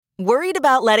Worried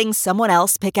about letting someone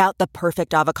else pick out the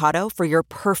perfect avocado for your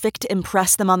perfect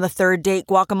impress them on the third date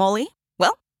guacamole?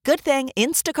 Well, good thing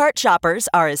Instacart shoppers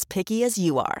are as picky as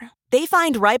you are. They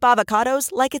find ripe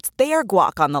avocados like it's their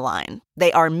guac on the line.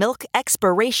 They are milk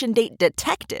expiration date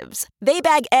detectives. They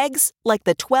bag eggs like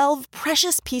the 12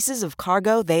 precious pieces of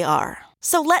cargo they are.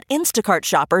 So let Instacart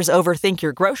shoppers overthink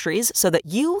your groceries so that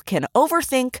you can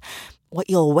overthink what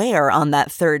you'll wear on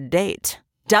that third date.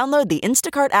 Download the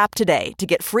Instacart app today to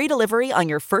get free delivery on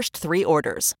your first 3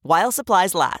 orders, while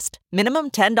supplies last.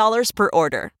 Minimum $10 per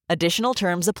order. Additional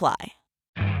terms apply.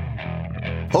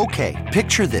 Okay,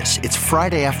 picture this. It's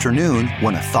Friday afternoon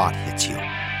when a thought hits you.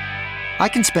 I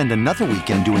can spend another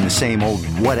weekend doing the same old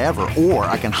whatever, or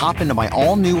I can hop into my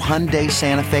all-new Hyundai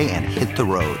Santa Fe and hit the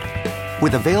road.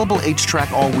 With available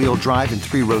H-Track all-wheel drive and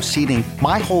 3-row seating,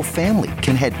 my whole family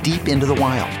can head deep into the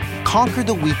wild. Conquer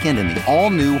the weekend in the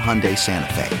all-new Hyundai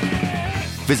Santa Fe.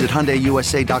 Visit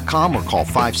HyundaiUSA.com or call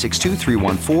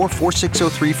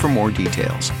 562-314-4603 for more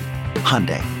details.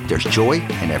 Hyundai, there's joy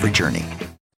in every journey.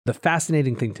 The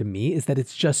fascinating thing to me is that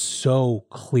it's just so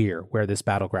clear where this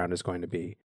battleground is going to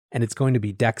be. And it's going to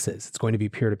be DEXs. It's going to be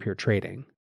peer-to-peer trading.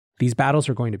 These battles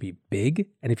are going to be big.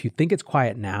 And if you think it's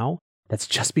quiet now, that's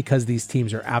just because these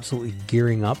teams are absolutely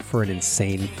gearing up for an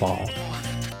insane fall.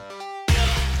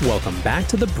 Welcome back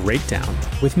to The Breakdown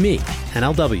with me,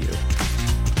 NLW.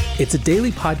 It's a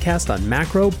daily podcast on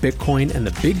macro, Bitcoin, and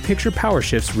the big picture power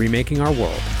shifts remaking our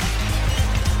world.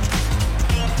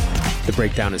 The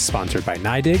Breakdown is sponsored by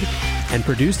NYDIG and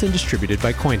produced and distributed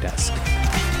by CoinDesk.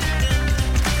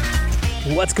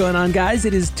 What's going on, guys?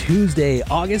 It is Tuesday,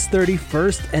 August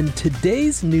 31st, and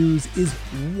today's news is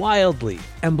wildly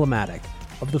emblematic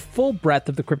of the full breadth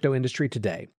of the crypto industry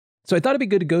today. So I thought it'd be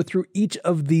good to go through each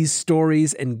of these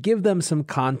stories and give them some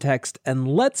context. And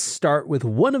let's start with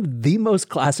one of the most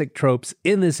classic tropes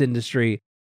in this industry,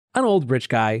 an old rich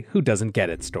guy who doesn't get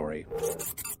it story.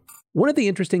 One of the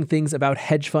interesting things about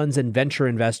hedge funds and venture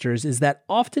investors is that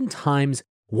oftentimes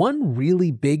one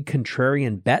really big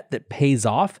contrarian bet that pays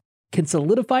off can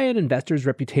solidify an investor's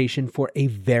reputation for a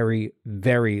very,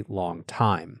 very long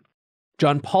time.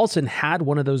 John Paulson had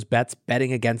one of those bets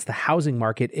betting against the housing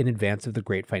market in advance of the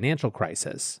great financial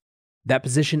crisis. That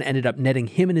position ended up netting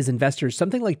him and his investors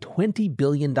something like $20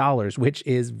 billion, which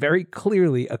is very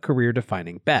clearly a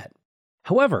career-defining bet.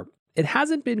 However, it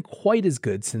hasn't been quite as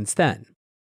good since then.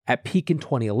 At peak in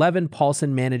 2011,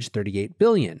 Paulson managed $38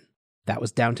 billion. That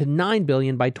was down to $9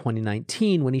 billion by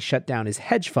 2019 when he shut down his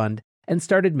hedge fund and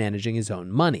started managing his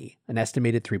own money, an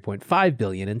estimated $3.5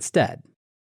 billion instead.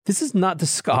 This is not to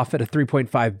scoff at a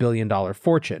 $3.5 billion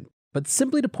fortune, but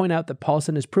simply to point out that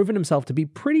Paulson has proven himself to be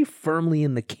pretty firmly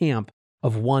in the camp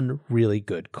of one really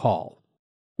good call,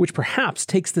 which perhaps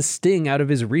takes the sting out of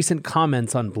his recent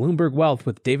comments on Bloomberg Wealth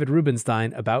with David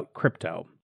Rubenstein about crypto.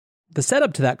 The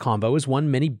setup to that combo is one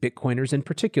many Bitcoiners in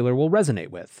particular will resonate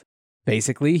with.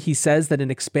 Basically, he says that an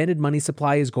expanded money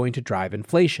supply is going to drive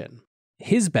inflation.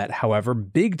 His bet, however,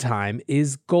 big time,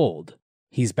 is gold.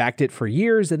 He's backed it for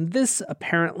years, and this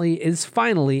apparently is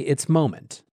finally its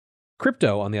moment.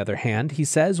 Crypto, on the other hand, he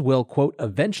says will, quote,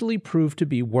 eventually prove to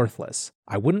be worthless.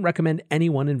 I wouldn't recommend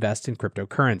anyone invest in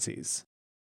cryptocurrencies.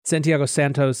 Santiago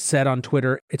Santos said on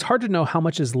Twitter, it's hard to know how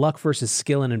much is luck versus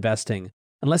skill in investing,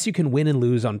 unless you can win and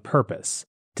lose on purpose.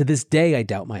 To this day, I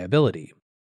doubt my ability.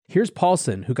 Here's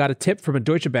Paulson, who got a tip from a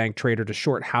Deutsche Bank trader to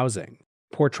short housing.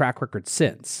 Poor track record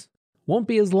since. Won't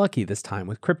be as lucky this time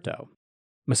with crypto.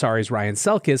 Masari's Ryan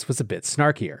Selkis was a bit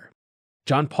snarkier.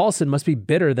 John Paulson must be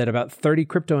bitter that about 30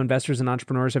 crypto investors and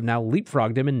entrepreneurs have now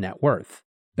leapfrogged him in net worth.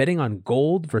 Betting on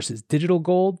gold versus digital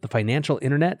gold, the financial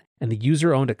internet, and the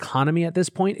user-owned economy at this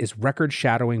point is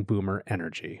record-shadowing boomer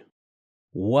energy.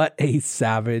 What a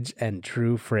savage and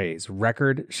true phrase,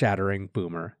 record-shattering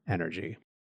boomer energy.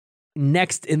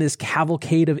 Next in this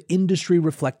cavalcade of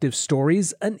industry-reflective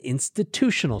stories, an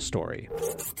institutional story.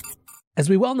 As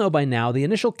we well know by now, the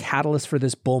initial catalyst for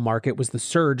this bull market was the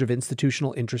surge of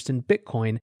institutional interest in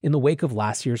Bitcoin in the wake of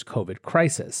last year's COVID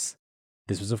crisis.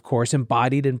 This was, of course,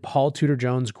 embodied in Paul Tudor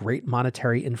Jones' great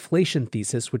monetary inflation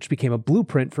thesis, which became a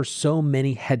blueprint for so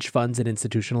many hedge funds and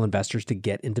institutional investors to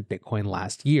get into Bitcoin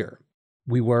last year.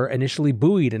 We were initially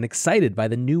buoyed and excited by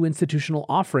the new institutional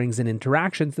offerings and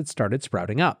interactions that started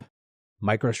sprouting up.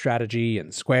 MicroStrategy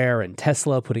and Square and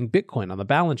Tesla putting Bitcoin on the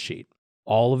balance sheet.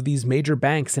 All of these major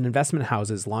banks and investment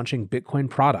houses launching Bitcoin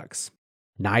products.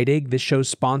 NYDIG, this show's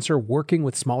sponsor, working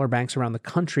with smaller banks around the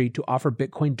country to offer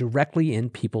Bitcoin directly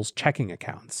in people's checking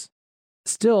accounts.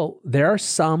 Still, there are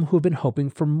some who have been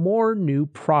hoping for more new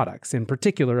products, in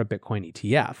particular a Bitcoin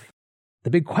ETF.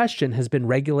 The big question has been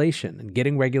regulation and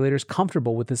getting regulators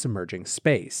comfortable with this emerging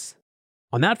space.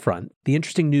 On that front, the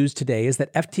interesting news today is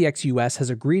that FTX US has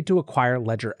agreed to acquire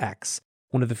LedgerX,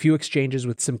 one of the few exchanges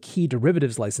with some key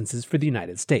derivatives licenses for the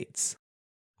United States.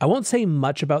 I won't say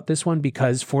much about this one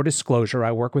because, for disclosure,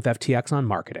 I work with FTX on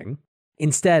marketing.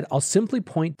 Instead, I'll simply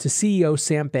point to CEO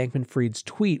Sam Bankman-Fried's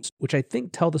tweets, which I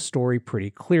think tell the story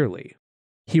pretty clearly.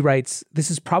 He writes, "This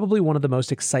is probably one of the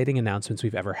most exciting announcements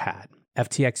we've ever had.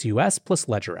 FTX US plus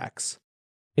LedgerX.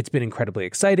 It's been incredibly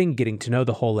exciting getting to know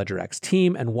the whole LedgerX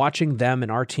team and watching them and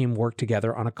our team work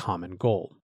together on a common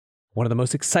goal. One of the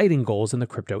most exciting goals in the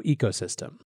crypto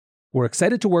ecosystem. We're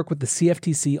excited to work with the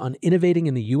CFTC on innovating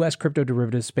in the US crypto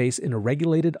derivative space in a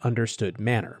regulated, understood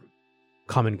manner.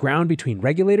 Common ground between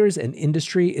regulators and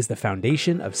industry is the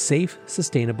foundation of safe,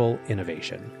 sustainable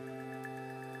innovation."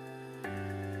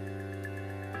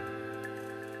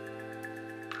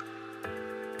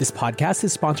 This podcast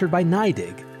is sponsored by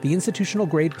NYDIG, the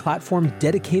institutional-grade platform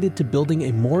dedicated to building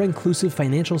a more inclusive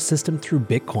financial system through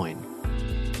Bitcoin.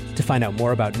 To find out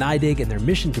more about NYDIG and their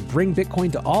mission to bring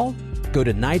Bitcoin to all, go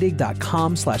to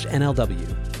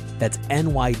nydig.com/NLW. That's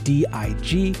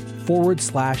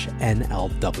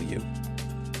NYDIG/NLW.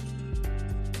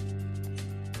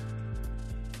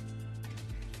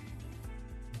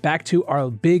 Back to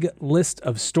our big list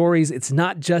of stories. It's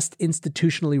not just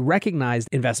institutionally recognized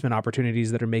investment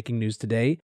opportunities that are making news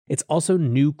today. It's also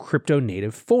new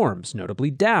crypto-native forms, notably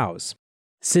DAOs.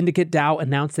 Syndicate DAO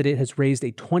announced that it has raised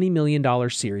a $20 million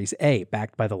Series A,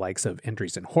 backed by the likes of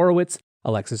Andreessen Horowitz,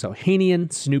 Alexis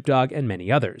Ohanian, Snoop Dogg, and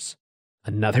many others.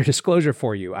 Another disclosure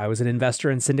for you, I was an investor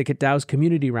in Syndicate DAO's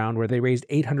community round where they raised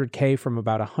 $800K from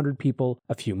about 100 people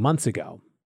a few months ago.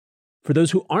 For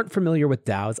those who aren't familiar with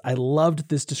DAOs, I loved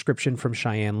this description from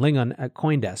Cheyenne Lingon at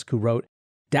CoinDesk, who wrote,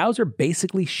 "DAOs are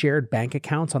basically shared bank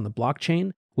accounts on the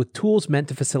blockchain with tools meant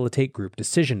to facilitate group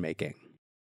decision-making."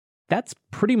 That's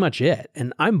pretty much it,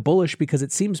 and I'm bullish because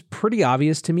it seems pretty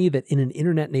obvious to me that in an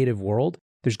internet-native world,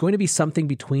 there's going to be something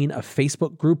between a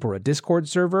Facebook group or a Discord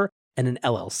server and an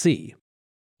LLC.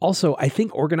 Also, I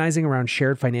think organizing around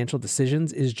shared financial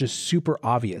decisions is just super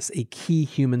obvious, a key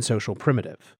human social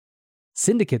primitive.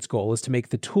 Syndicate's goal is to make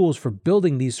the tools for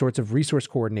building these sorts of resource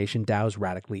coordination DAOs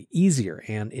radically easier,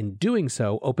 and in doing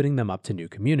so, opening them up to new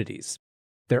communities.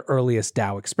 Their earliest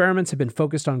DAO experiments have been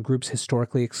focused on groups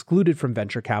historically excluded from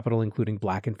venture capital, including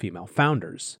Black and female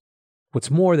founders.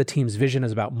 What's more, the team's vision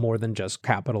is about more than just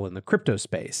capital in the crypto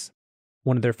space.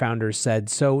 One of their founders said,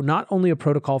 "So not only a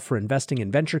protocol for investing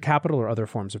in venture capital or other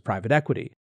forms of private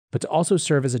equity, but to also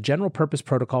serve as a general purpose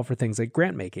protocol for things like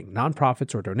grant making,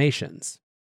 nonprofits, or donations."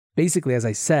 Basically, as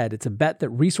I said, it's a bet that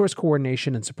resource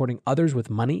coordination and supporting others with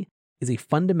money is a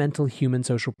fundamental human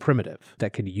social primitive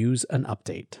that could use an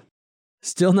update.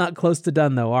 Still not close to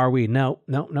done though, are we? Nope.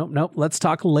 Let's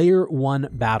talk layer 1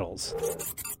 battles.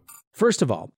 First of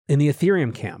all, in the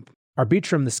Ethereum camp,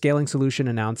 Arbitrum, the scaling solution,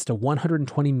 announced a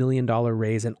 $120 million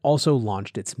raise and also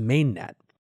launched its mainnet.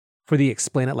 For the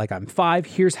Explain It Like I'm 5,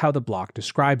 here's how the block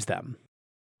describes them.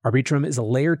 Arbitrum is a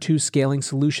layer 2 scaling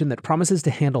solution that promises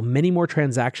to handle many more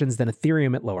transactions than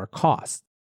Ethereum at lower cost.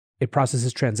 It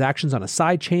processes transactions on a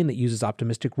sidechain that uses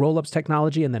optimistic rollups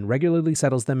technology and then regularly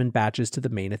settles them in batches to the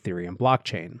main Ethereum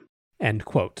blockchain. End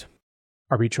quote.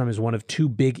 Arbitrum is one of 2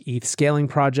 big ETH scaling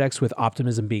projects, with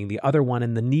Optimism being the other one,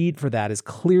 and the need for that is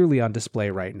clearly on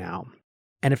display right now.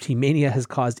 NFT mania has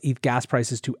caused ETH gas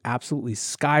prices to absolutely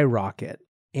skyrocket.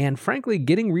 And frankly,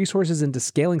 getting resources into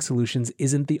scaling solutions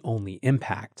isn't the only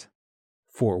impact.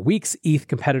 For weeks, ETH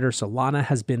competitor Solana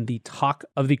has been the talk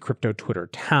of the crypto Twitter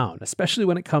town, especially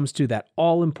when it comes to that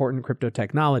all-important crypto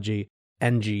technology,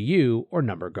 NGU, or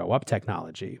number go up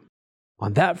technology.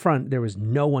 On that front, there is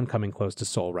no one coming close to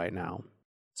Sol right now.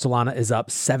 Solana is up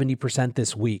 70%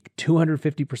 this week,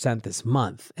 250% this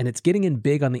month, and it's getting in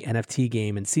big on the NFT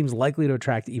game and seems likely to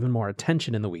attract even more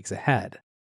attention in the weeks ahead.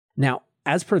 Now,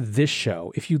 as per this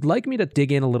show, if you'd like me to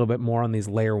dig in a little bit more on these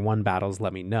layer 1 battles,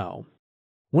 let me know.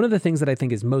 One of the things that I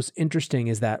think is most interesting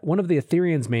is that one of the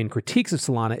Ethereum's main critiques of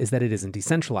Solana is that it isn't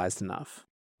decentralized enough.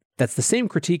 That's the same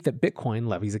critique that Bitcoin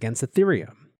levies against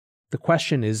Ethereum. The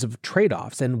question is of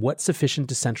trade-offs and what sufficient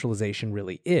decentralization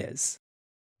really is.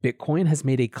 Bitcoin has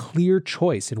made a clear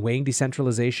choice in weighing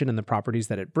decentralization and the properties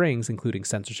that it brings, including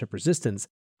censorship resistance,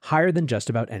 higher than just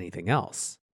about anything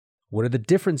else. What are the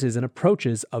differences and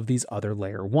approaches of these other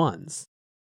layer 1s?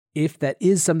 If that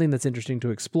is something that's interesting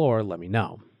to explore, let me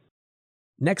know.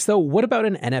 Next though, what about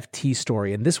an NFT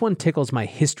story? And this one tickles my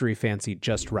history fancy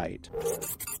just right.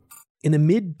 In the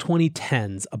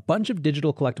mid-2010s, a bunch of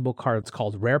digital collectible cards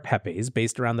called Rare Pepes,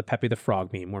 based around the Pepe the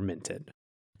Frog meme, were minted.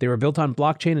 They were built on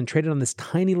blockchain and traded on this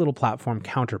tiny little platform,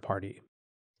 Counterparty.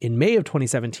 In May of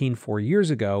 2017, 4 years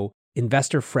ago,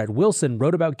 Investor Fred Wilson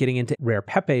wrote about getting into rare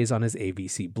pepes on his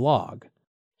AVC blog.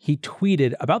 He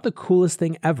tweeted about the coolest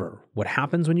thing ever, what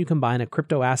happens when you combine a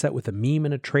crypto asset with a meme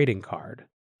and a trading card,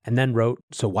 and then wrote,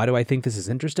 so why do I think this is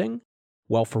interesting?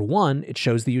 Well, for one, it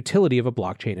shows the utility of a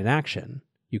blockchain in action.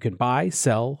 You can buy,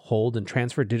 sell, hold, and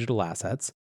transfer digital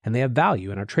assets, and they have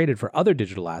value and are traded for other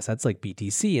digital assets like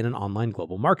BTC in an online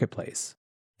global marketplace.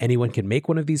 Anyone can make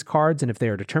one of these cards, and if they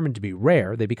are determined to be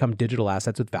rare, they become digital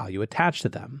assets with value attached to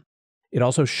them. It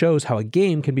also shows how a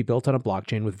game can be built on a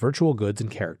blockchain with virtual goods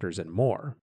and characters and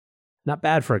more. Not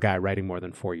bad for a guy writing more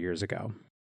than 4 years ago.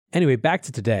 Anyway, back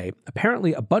to today.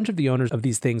 Apparently, a bunch of the owners of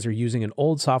these things are using an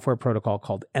old software protocol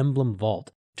called Emblem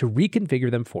Vault to reconfigure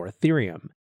them for Ethereum,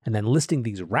 and then listing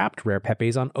these wrapped rare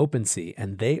pepes on OpenSea,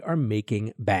 and they are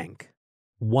making bank.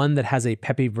 One that has a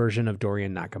Pepe version of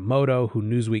Dorian Nakamoto, who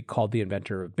Newsweek called the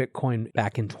inventor of Bitcoin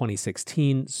back in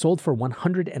 2016, sold for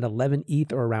 111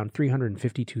 ETH or around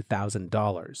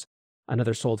 $352,000.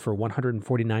 Another sold for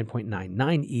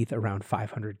 149.99 ETH, around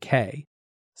 500K.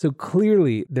 So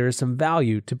clearly, there is some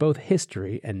value to both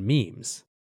history and memes.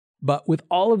 But with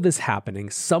all of this happening,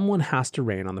 someone has to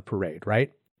rain on the parade,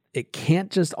 right? It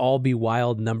can't just all be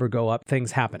wild number go up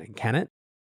things happening, can it?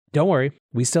 Don't worry,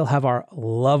 we still have our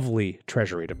lovely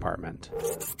Treasury Department.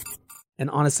 And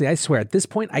honestly, I swear, at this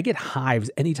point, I get hives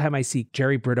anytime I see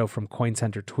Jerry Brito from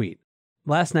CoinCenter tweet.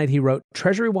 Last night he wrote,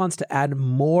 Treasury wants to add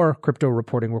more crypto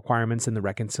reporting requirements in the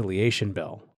reconciliation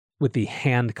bill, with the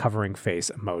hand-covering face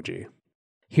emoji.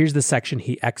 Here's the section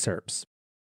he excerpts.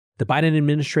 The Biden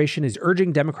administration is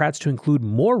urging Democrats to include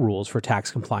more rules for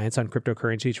tax compliance on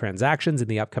cryptocurrency transactions in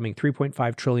the upcoming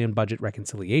 $3.5 trillion budget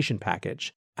reconciliation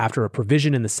package, after a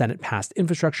provision in the Senate-passed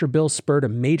infrastructure bill spurred a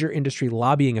major industry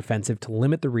lobbying offensive to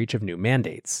limit the reach of new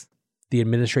mandates. The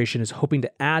administration is hoping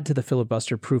to add to the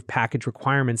filibuster-proof package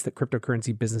requirements that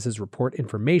cryptocurrency businesses report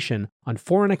information on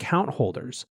foreign account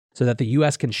holders so that the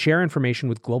U.S. can share information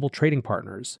with global trading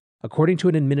partners, according to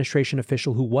an administration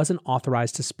official who wasn't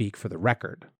authorized to speak for the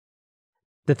record.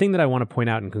 The thing that I want to point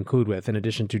out and conclude with, in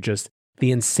addition to just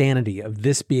the insanity of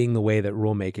this being the way that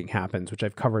rulemaking happens, which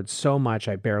I've covered so much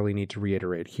I barely need to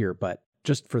reiterate here, but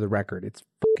just for the record, it's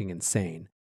fucking insane.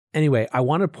 Anyway, I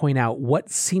want to point out what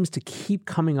seems to keep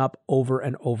coming up over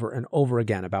and over and over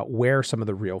again about where some of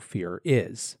the real fear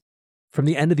is. From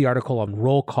the end of the article on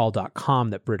rollcall.com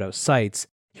that Brito cites,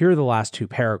 here are the last two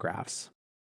paragraphs.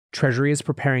 Treasury is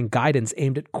preparing guidance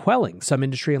aimed at quelling some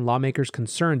industry and lawmakers'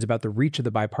 concerns about the reach of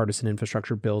the bipartisan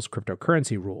infrastructure bill's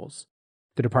cryptocurrency rules.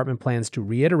 The department plans to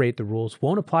reiterate the rules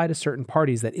won't apply to certain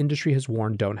parties that industry has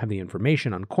warned don't have the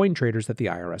information on coin traders that the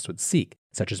IRS would seek,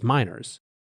 such as miners.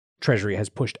 Treasury has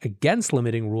pushed against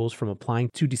limiting rules from applying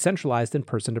to decentralized and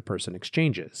person-to-person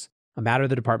exchanges, a matter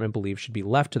the department believes should be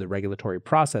left to the regulatory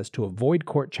process to avoid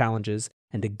court challenges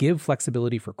and to give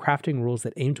flexibility for crafting rules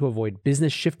that aim to avoid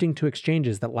business shifting to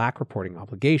exchanges that lack reporting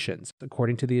obligations,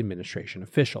 according to the administration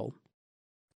official.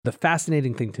 The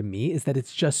fascinating thing to me is that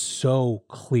it's just so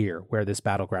clear where this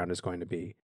battleground is going to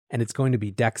be, and it's going to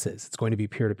be DEXs, it's going to be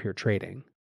peer-to-peer trading.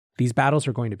 These battles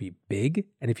are going to be big,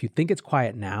 and if you think it's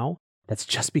quiet now, that's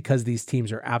just because these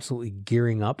teams are absolutely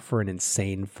gearing up for an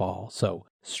insane fall. So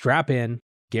strap in,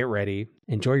 get ready,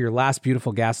 enjoy your last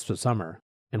beautiful gasps of summer,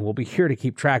 and we'll be here to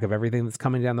keep track of everything that's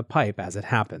coming down the pipe as it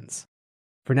happens.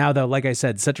 For now, though, like I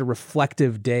said, such a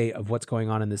reflective day of what's going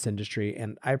on in this industry,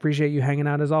 and I appreciate you hanging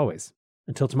out as always.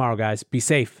 Until tomorrow, guys, be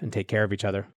safe and take care of each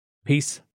other. Peace.